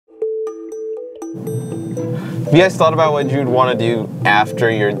Have you guys thought about what you'd want to do after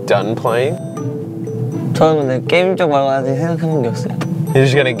you're done playing? 저는 근데 게임 쪽 말고 아직 생각해본 게 없어요. You're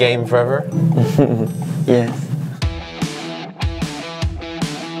just gonna game forever? Yes.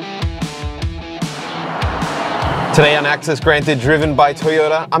 Today on Access Granted, driven by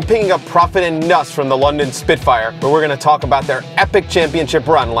Toyota, I'm picking up Profit and NUS from the London Spitfire, where we're going to talk about their epic championship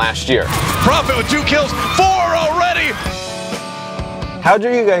run last year. Profit with 2 kills, 4 already! How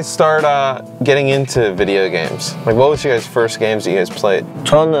did you guys start getting into video games? Like, what was your guys' first games that you guys played?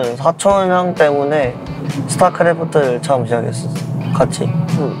 저는 사촌 형 때문에 스타크래프트를 처음 시작했었어요. 같이.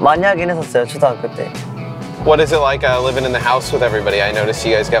 많이 하긴 했었어요, 초등학교 때. What is it like living in the house with everybody? I noticed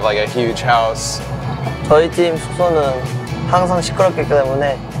you guys have like a huge house. 저희 팀 숙소는 항상 시끄럽기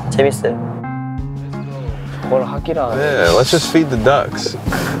때문에 재밌어요. 뭘 하기라. Yeah, let's just feed the ducks.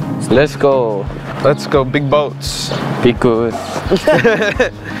 Let's go. Let's go, big boats. Big goose.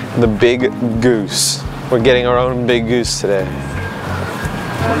 The big goose. We're getting our own big goose today.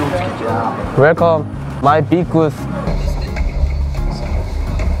 Welcome, my big goose.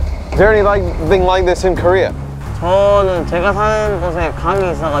 Is there anything like this in Korea? 저는 제가 사는 곳에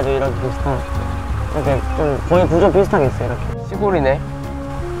강이 있어가지고 이렇게 비슷한 이렇게 좀 거의 구조 비슷하게 있어요. 이렇게. 시골이네.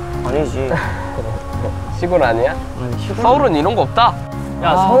 아니지. 시골 아니야? 아니, 시골. 서울은 이런 거 없다.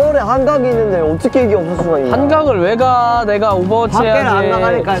 야 서울에 한강이 있는데 어떻게 이게 없을 수가 있냐? 한강을 왜 가? 내가 오버워치 해야지. 밖에를 안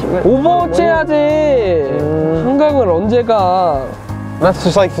나가니까. 오버워치 해야지. 한강을 언제 가? That's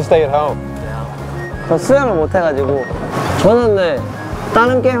just like to stay at home. 저 수영을 못 해가지고 저는 네,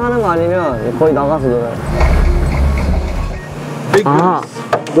 다른 게임 하는 거 아니면 거의 나가서 놀아요. Big 아, goose.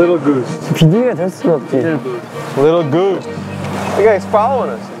 Little goose. 비둘기가 될 수가 없지. Little goose. You guys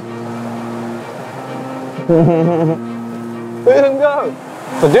following us? Look at him go.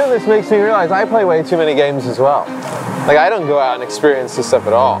 So doing this makes me realize I play way too many games as well. Like I don't go out and experience this stuff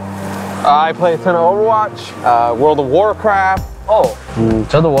at all. I play a ton of Overwatch, World of Warcraft.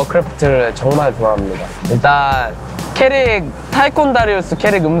 저도 워크래프트를 정말 좋아합니다. 일단 캐릭 타이콘다리우스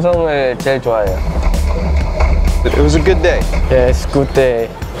캐릭 음성을 제일 좋아해요. It was a good day. Yes, good day.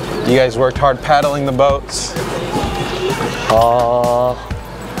 You guys worked hard paddling the boats?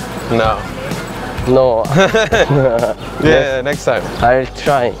 No. No. Yeah, next time. I'll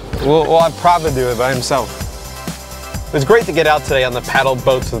try. We'll have Profit do it by himself. It was great to get out today on the paddle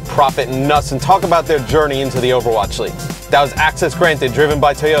boats with Profit and NUS and talk about their journey into the Overwatch League. That was Access Granted, driven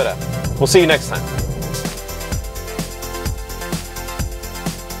by Toyota. We'll see you next time.